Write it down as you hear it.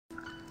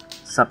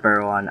Sup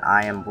everyone,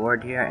 I am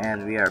bored here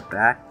and we are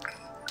back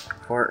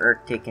for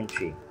Earth Taken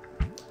 3.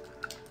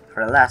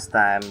 For the last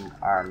time,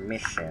 our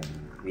mission,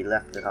 we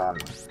left it on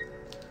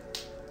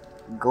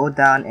go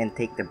down and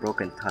take the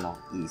broken tunnel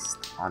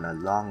east on a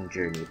long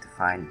journey to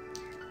find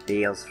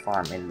Dale's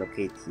farm and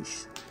locate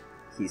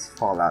his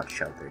fallout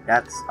shelter.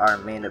 That's our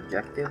main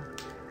objective.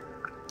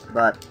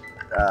 But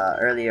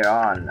earlier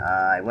on,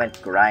 I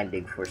went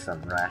grinding for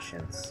some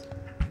rations.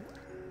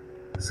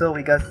 So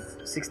we got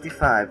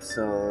 65,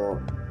 so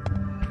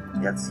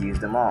let's use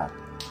them all.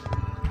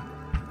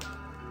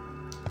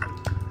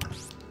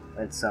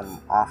 With some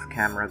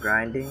off-camera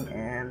grinding,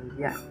 and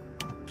yeah.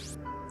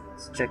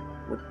 Let's check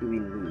what do we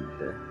need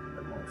the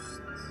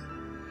most.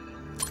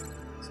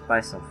 Let's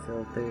buy some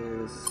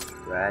filters,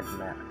 rad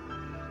map,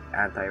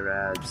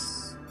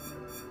 anti-rads,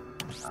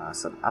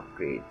 some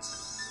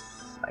upgrades.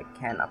 I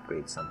can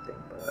upgrade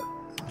something, but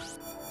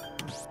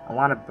I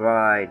want to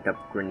buy the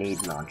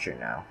grenade launcher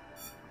now.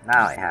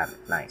 Now I have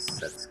it. Nice,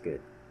 that's good.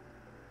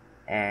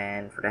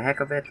 And for the heck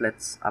of it,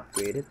 let's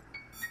upgrade it.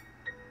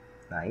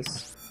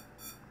 Nice.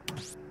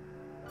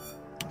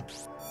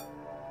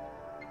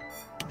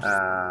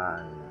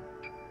 Now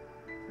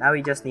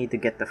we just need to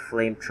get the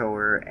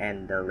flamethrower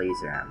and the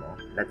laser ammo.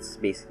 That's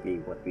basically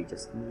what we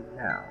just need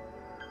now.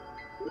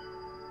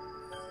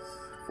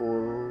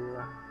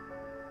 Full.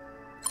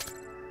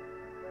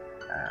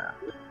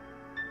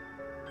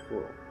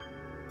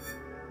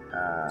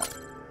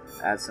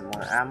 Add some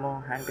more ammo,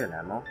 handgun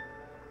ammo.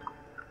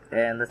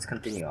 And let's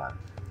continue on.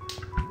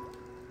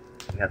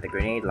 We got the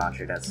grenade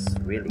launcher, that's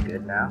really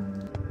good now.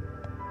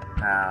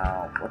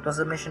 Now, what was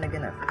the mission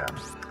again? I forgot.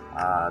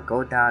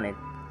 Go down and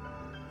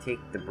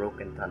take the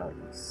broken tunnel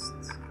east.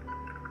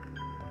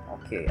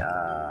 Okay,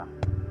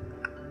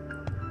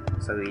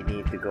 so we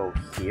need to go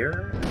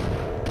here.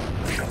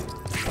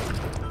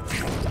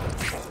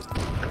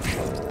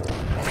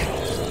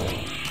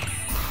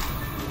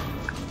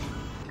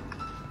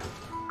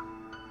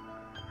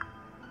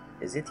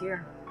 Is it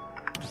here?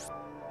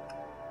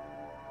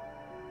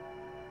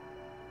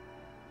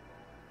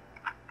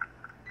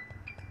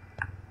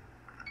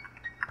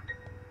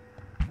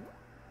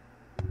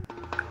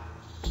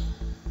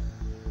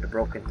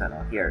 Broken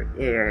tunnel. Here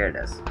it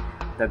is.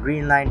 The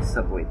Green Line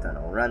subway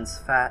tunnel runs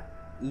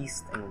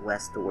east and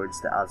west towards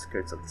the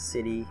outskirts of the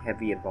city.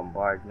 Heavy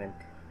bombardment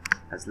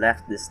has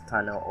left this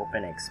tunnel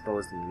open and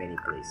exposed in many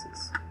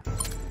places.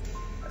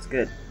 That's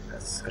good.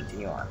 Let's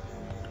continue on.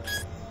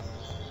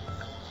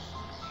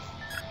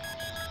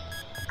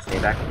 Stay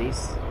back,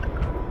 please.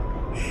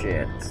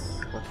 Shit.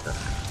 What the?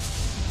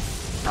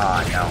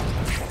 Oh no.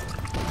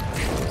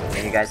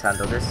 Can you guys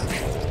handle this?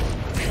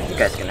 You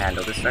guys can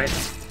handle this, right?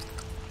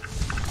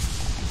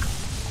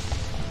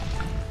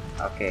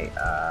 Okay,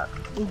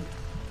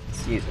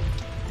 excuse me.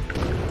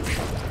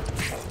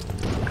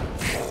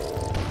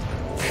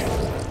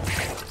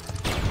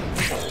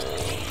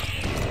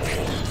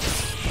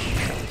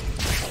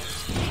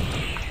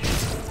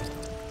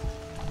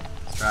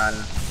 Let's run.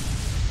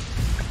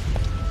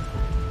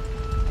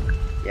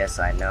 Yes,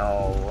 I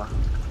know.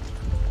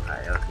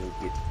 I don't need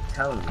you to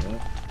tell me.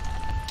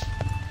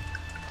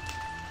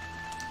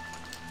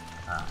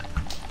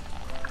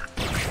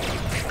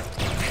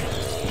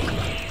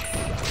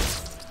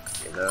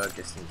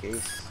 Just in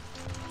case.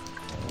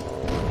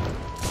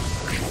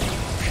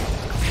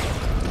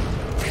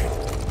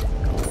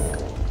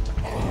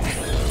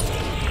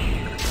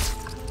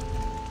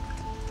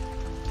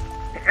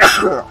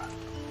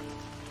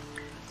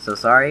 So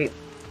sorry.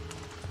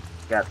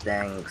 God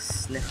dang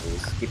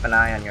sniffles. Keep an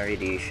eye on your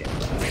radiation.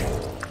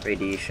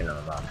 Radiation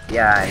alarm.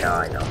 Yeah,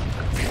 I know.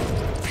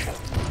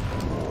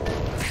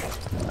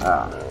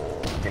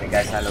 Can you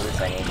guys handle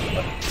this? I need to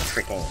put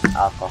freaking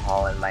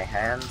alcohol in my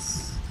hands.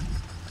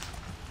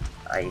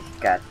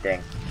 God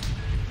dang.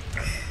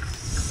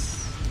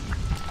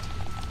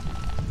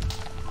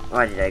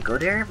 Why did I go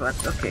there? But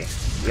okay.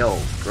 Yo,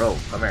 bro,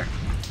 come here.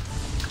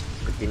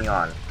 Continue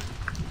on.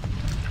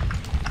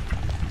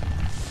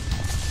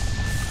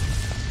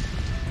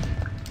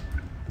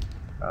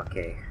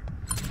 Okay.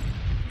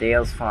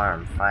 Dale's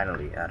farm,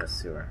 finally out of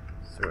sewer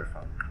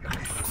farm.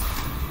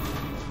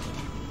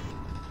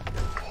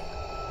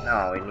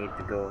 No, we need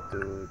to go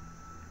to.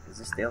 Is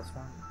this Dale's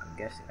farm? I'm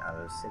guessing out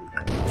of the city.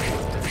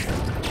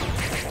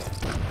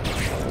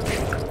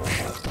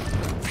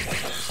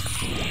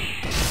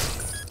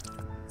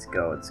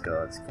 Let's go,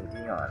 let's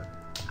continue on.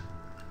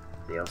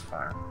 Dale's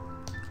farm.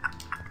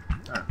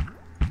 Huh.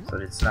 So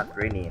it's not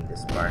rainy in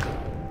this part.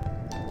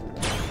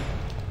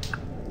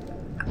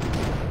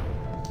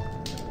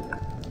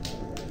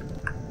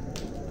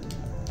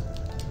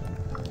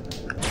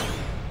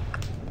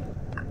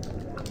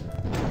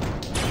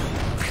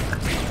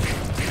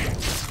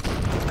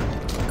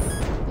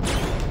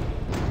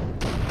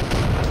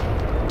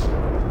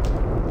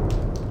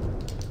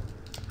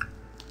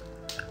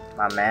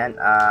 My man,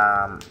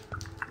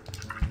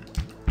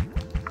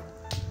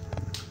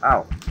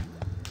 oh.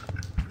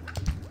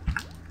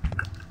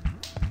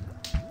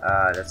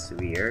 That's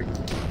weird.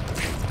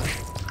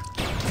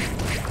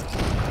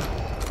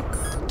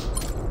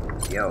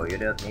 Yo, you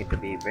don't need to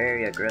be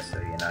very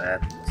aggressive, you know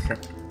that?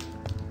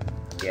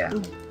 Yeah.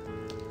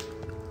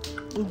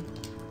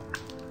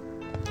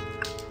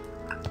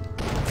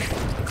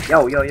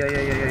 Yo, yo, yo,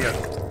 yo, yo, yo, yo.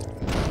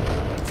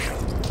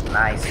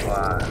 Nice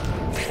one.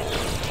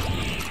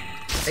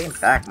 Stay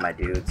back, my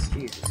dudes.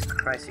 Jesus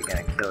Christ, you're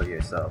gonna kill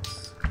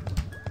yourselves.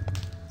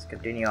 Let's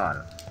continue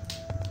on.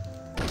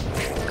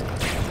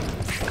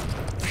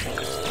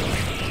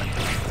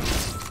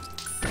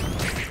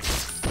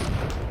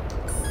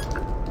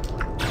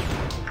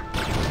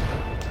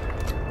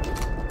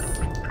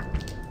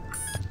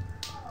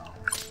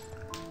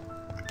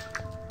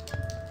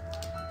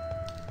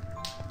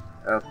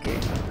 Okay.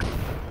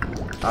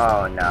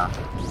 Oh no.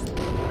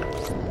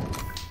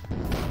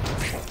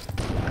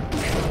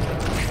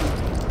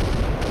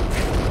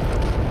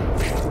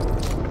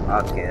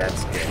 Okay,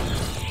 that's good.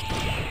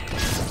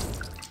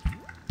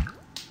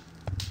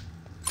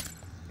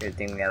 Good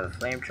thing we have a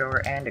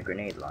flamethrower and a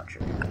grenade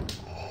launcher.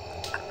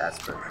 That's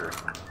for sure.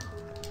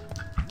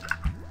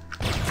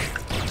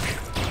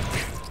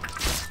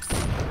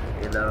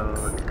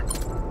 Reload.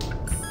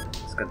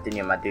 Let's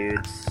continue, my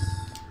dudes.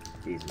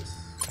 Jesus.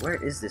 Where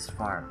is this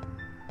farm?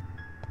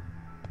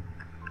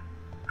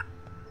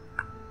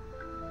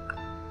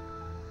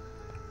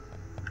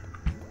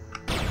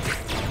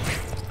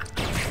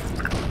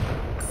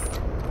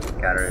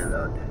 Gotta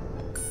reload.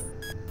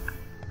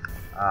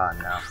 Oh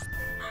no.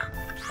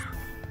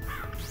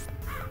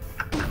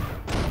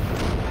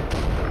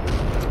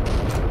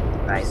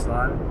 Nice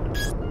one.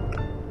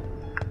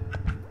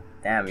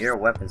 Damn, your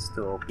weapon's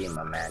too OP,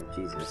 my man.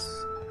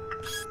 Jesus.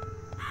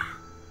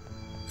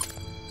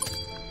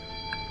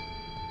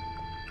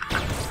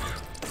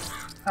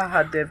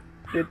 Haha, did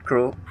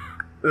crow.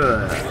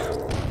 Ugh.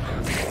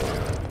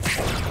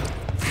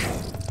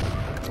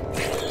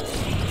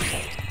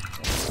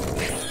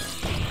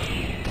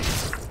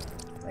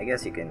 I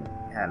guess you can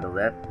handle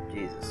that.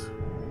 Jesus.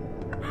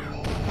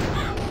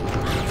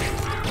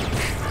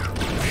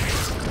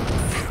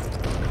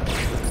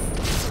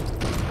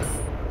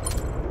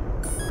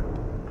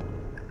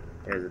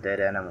 There's a dead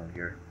animal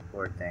here.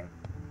 Poor thing.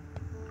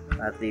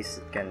 At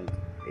least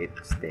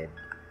it's dead.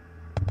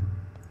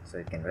 So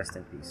it can rest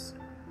in peace.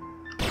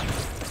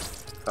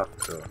 Fuck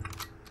crow.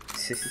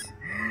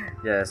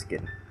 Just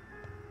kidding.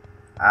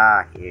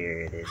 Ah,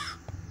 here it is.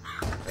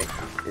 Wait,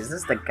 is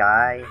this the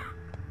guy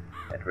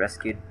that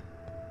rescued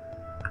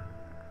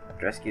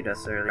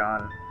us earlier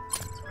on?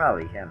 It's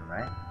probably him,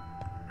 right?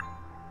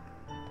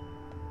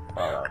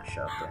 Fallout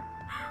shelter.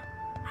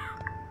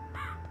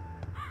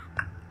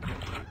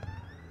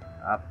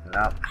 Up and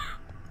up.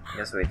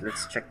 Just wait,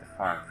 let's check the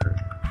farm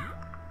first.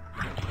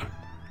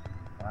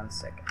 1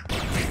 second.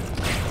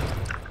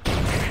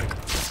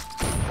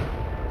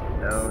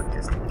 No,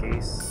 just in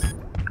case.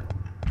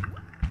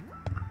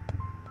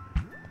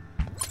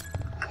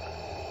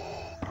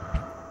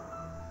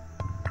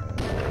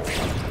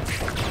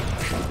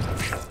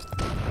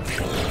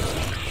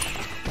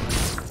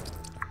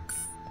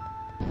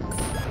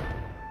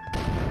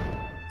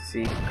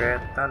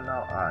 Secret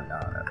tunnel. Oh no,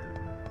 nothing.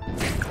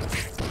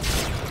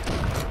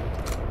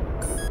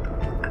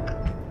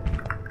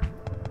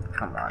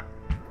 Come on.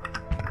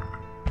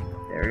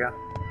 There we go.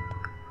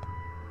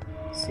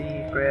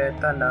 Secret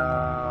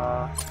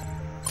tunnel.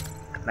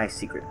 Nice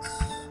secrets.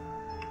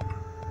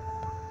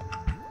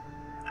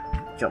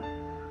 Jump.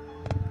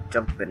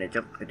 Jump in a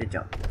jump in a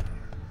jump.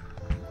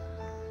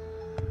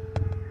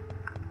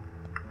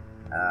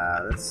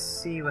 Let's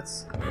see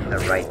what's in the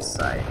right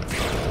side.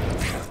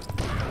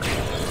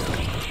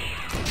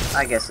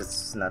 I guess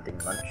it's nothing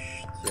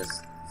much,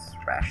 just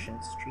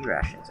rations, 3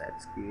 rations,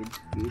 that's good,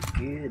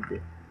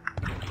 good.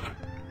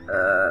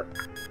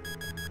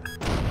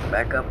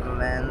 Back up,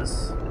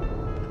 mans.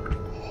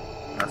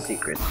 No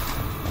secret.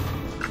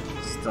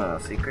 Still no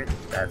secret,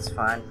 that's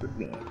fine with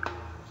me.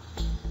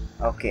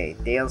 Okay,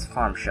 Dale's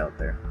farm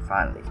shelter,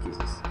 finally,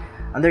 Jesus.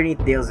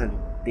 Underneath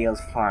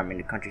Dale's farm in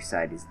the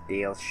countryside is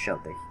Dale's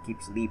shelter. He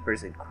keeps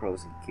leapers and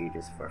crows in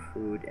cages for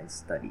food and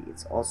study.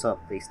 It's also a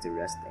place to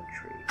rest and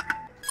trade.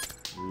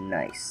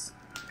 Nice.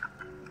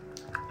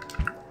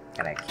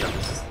 Can I kill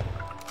this?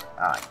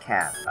 Ah, I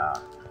can't.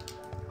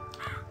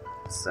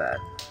 Sad.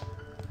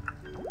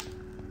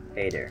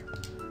 Hey there.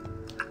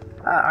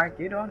 Aren't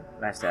you the one?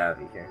 Nice to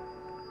have you here.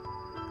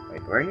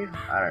 Wait, were you?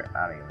 I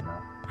don't even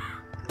know.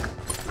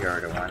 You're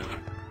the one.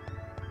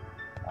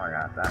 Or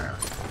not, I don't know.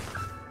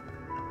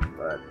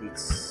 But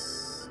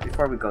it's...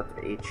 Before we go to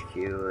the HQ,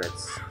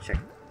 let's check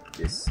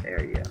this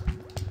area.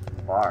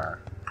 Bar.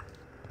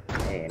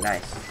 Hey,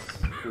 nice.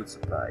 Food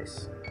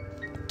supplies.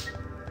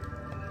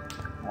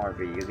 More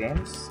video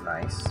games.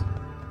 Nice.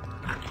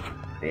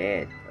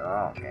 Bed.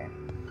 Oh, okay.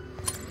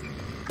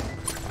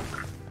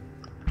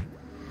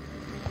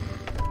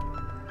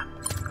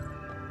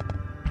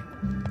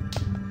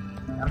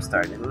 I'm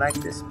starting to like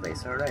this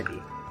place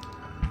already.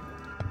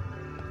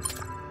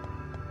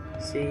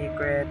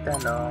 Secret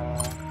tunnel.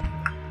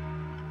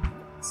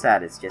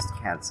 Sad it's just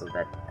cancelled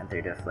that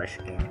Enter the Flesh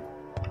game.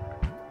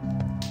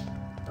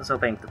 I was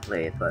hoping to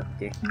play it, but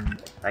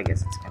I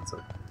guess it's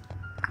cancelled.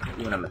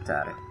 Una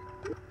matata.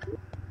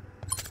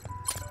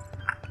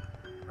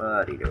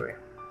 But either way,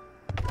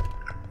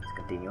 let's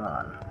continue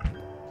on.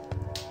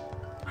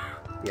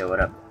 Yo, what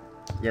up?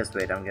 Just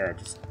wait, I'm gonna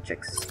just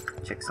check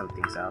some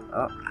things out.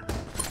 Oh,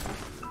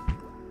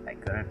 I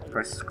couldn't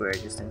press square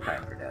just in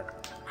time for that.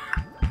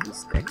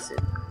 East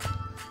exit.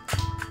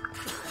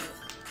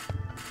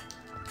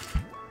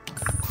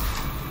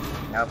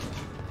 Nope.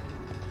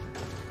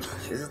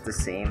 This is the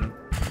same.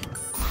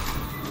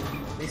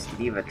 Please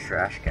leave a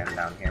trash can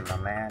down here, my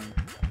man.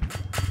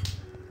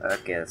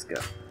 Okay, let's go.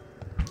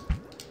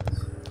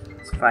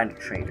 Let's find a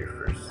trader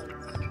first.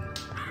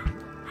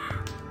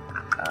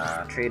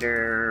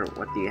 Trader,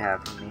 what do you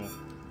have for me?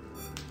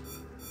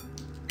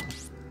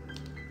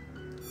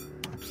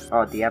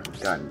 Oh, do you have a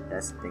gun?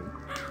 That's the thing.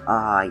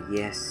 Ah,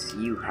 yes,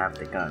 you have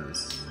the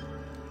guns.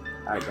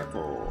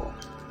 Arigato.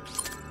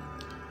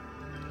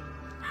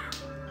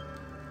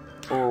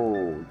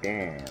 Oh,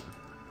 damn.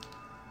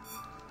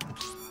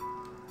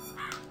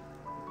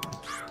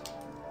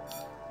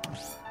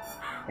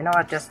 You know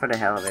what, just for the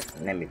hell of it,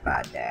 let me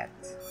buy that.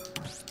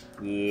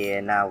 Yeah,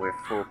 now we're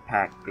full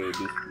pack, baby.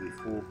 We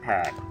full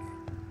pack.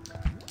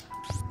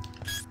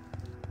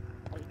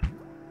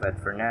 But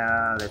for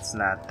now, let's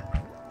not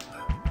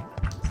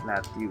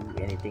do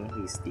anything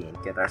hasty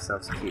and get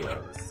ourselves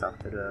killed. Let's talk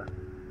to the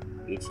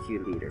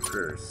HQ leader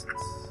first.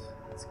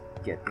 Let's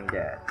get me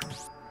that.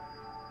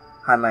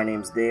 Hi, my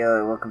name's Dale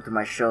and welcome to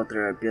my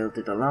shelter. I built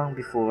it long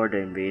before the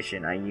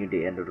invasion. I knew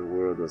the end of the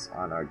world was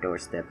on our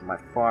doorstep. My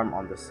farm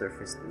on the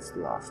surface is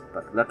lost,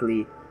 but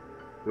luckily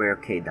we're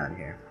okay down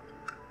here.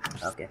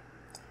 Okay.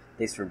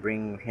 Thanks for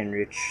bringing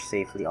Heinrich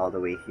safely all the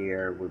way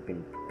here. We've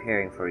been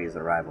preparing for his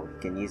arrival. He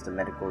can use the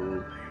medical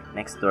room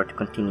next door to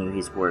continue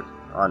his work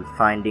on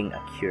finding a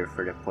cure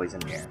for the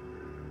poison air.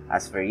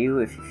 As for you,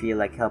 if you feel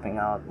like helping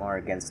out more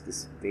against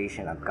this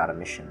invasion, I've got a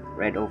mission.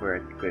 Red over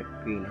at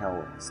Green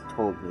Hill has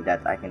told me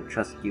that I can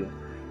trust you,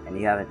 and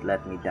you haven't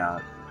let him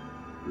down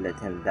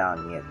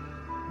yet.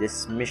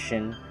 This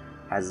mission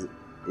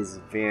is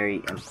very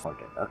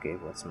important. Okay,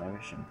 what's my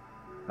mission?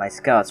 My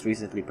scouts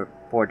recently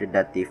reported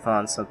that they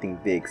found something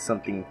big,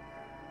 something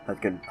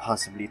that could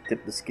possibly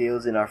tip the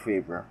scales in our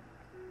favor.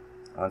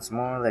 Once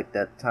more, like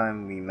that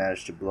time we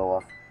managed to blow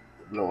up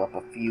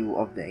a few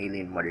of the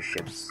alien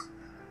motherships.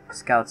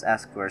 Scouts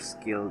asked for a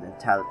skilled and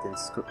talented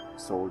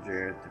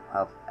soldier to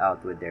help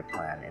out with their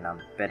plan, and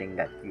I'm betting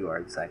that you are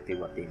exactly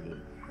what they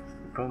need.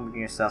 You've proven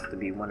yourself to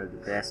be one of the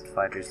best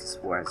fighters this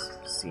war has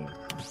seen.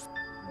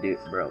 Dude,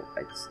 bro,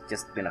 it's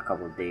just been a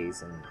couple of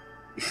days and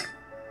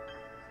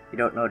you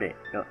don't know that.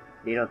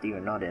 They don't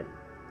even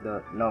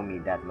don't know me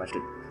that much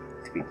to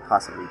be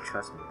possibly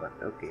trust me. But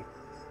okay,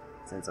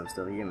 since I'm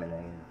still human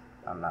and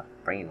I'm not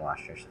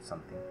brainwashed or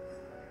something.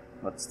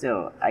 But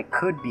still, I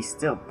could be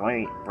still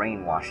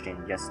brainwashed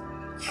and just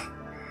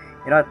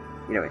you know what?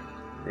 Either way,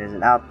 there's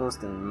an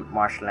outpost in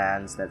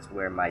marshlands. That's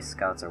where my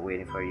scouts are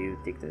waiting for you.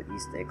 Take the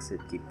east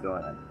exit. Keep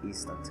going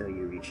east until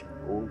you reach an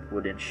old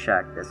wooden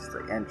shack. That's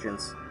the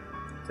entrance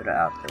to the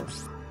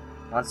outpost.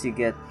 Once you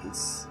get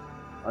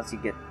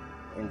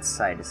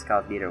inside, the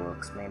scout leader will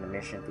explain the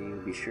mission to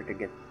you. Be sure to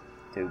get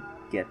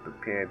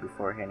prepared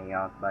before heading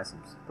out. Buy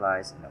some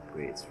supplies and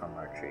upgrades from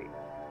our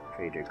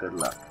trader. Good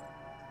luck.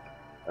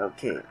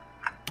 Okay,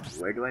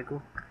 where do I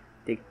go?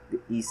 Take the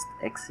east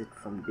exit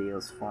from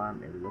Dale's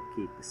farm and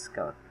locate the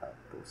scout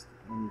outpost.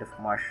 In the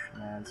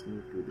marshlands,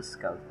 meet with the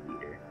scout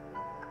leader.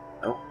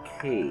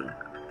 Okay.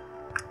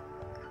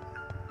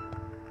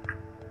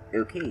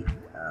 Okay.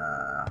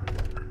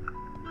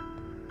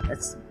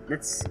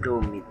 Let's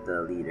go meet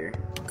the leader.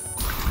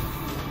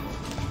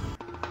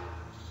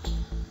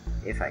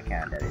 If I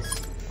can, that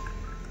is.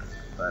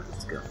 But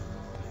let's go.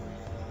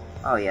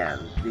 Oh yeah,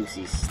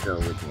 Lucy's still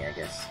with me, I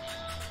guess.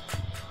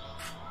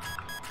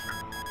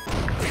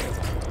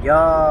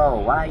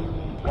 Yo, why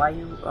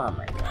you? Oh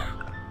my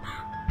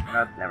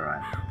god. Never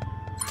mind.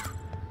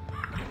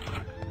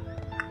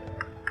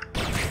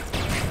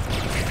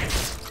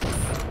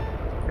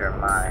 You're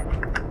mine.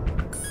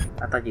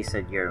 I thought you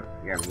said you're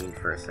mean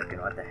for a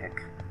second. What the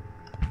heck?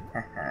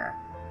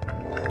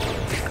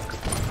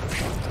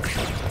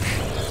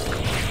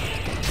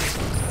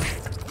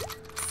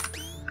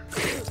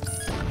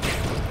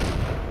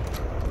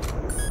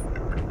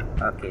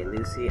 Okay,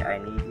 Lucy, I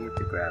need you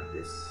to grab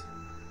this.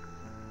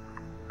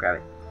 Grab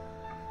it.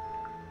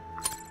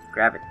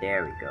 Grab it,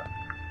 there we go.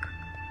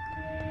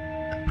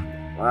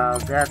 While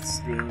that's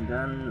being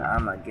done,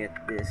 I'ma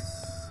get this.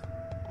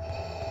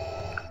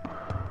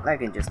 I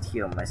can just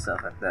heal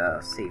myself at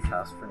the safe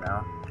house for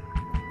now.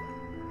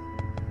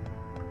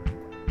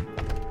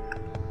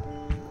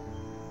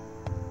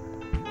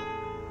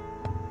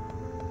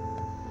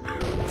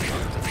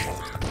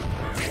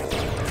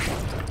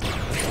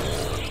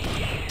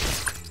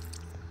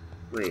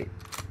 Wait,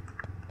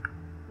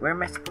 where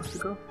am I supposed to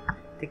go?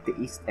 Take the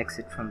east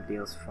exit from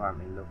Dale's farm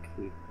and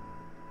locate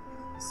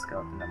the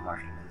scout in the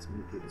marshlands.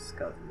 Meet with the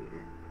scout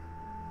leader.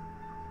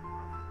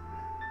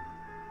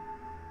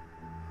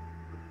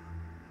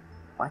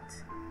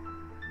 What?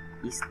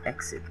 East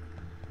exit?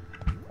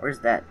 Where's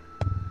that?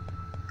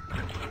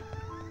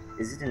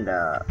 Is it in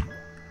the...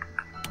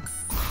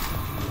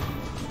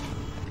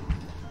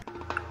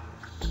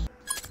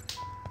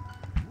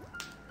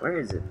 Where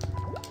is it?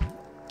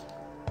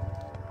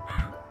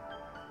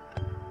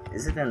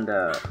 Is it in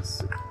the...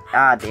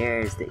 Ah,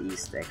 there's the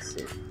east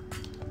exit.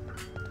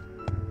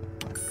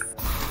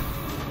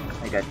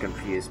 I got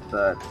confused,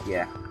 but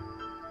yeah.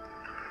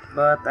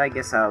 But I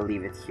guess I'll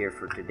leave it here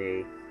for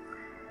today.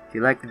 If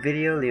you liked the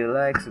video, leave a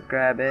like,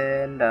 subscribe,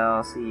 and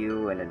I'll see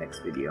you in the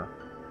next video.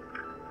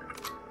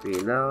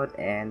 Reload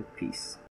and peace.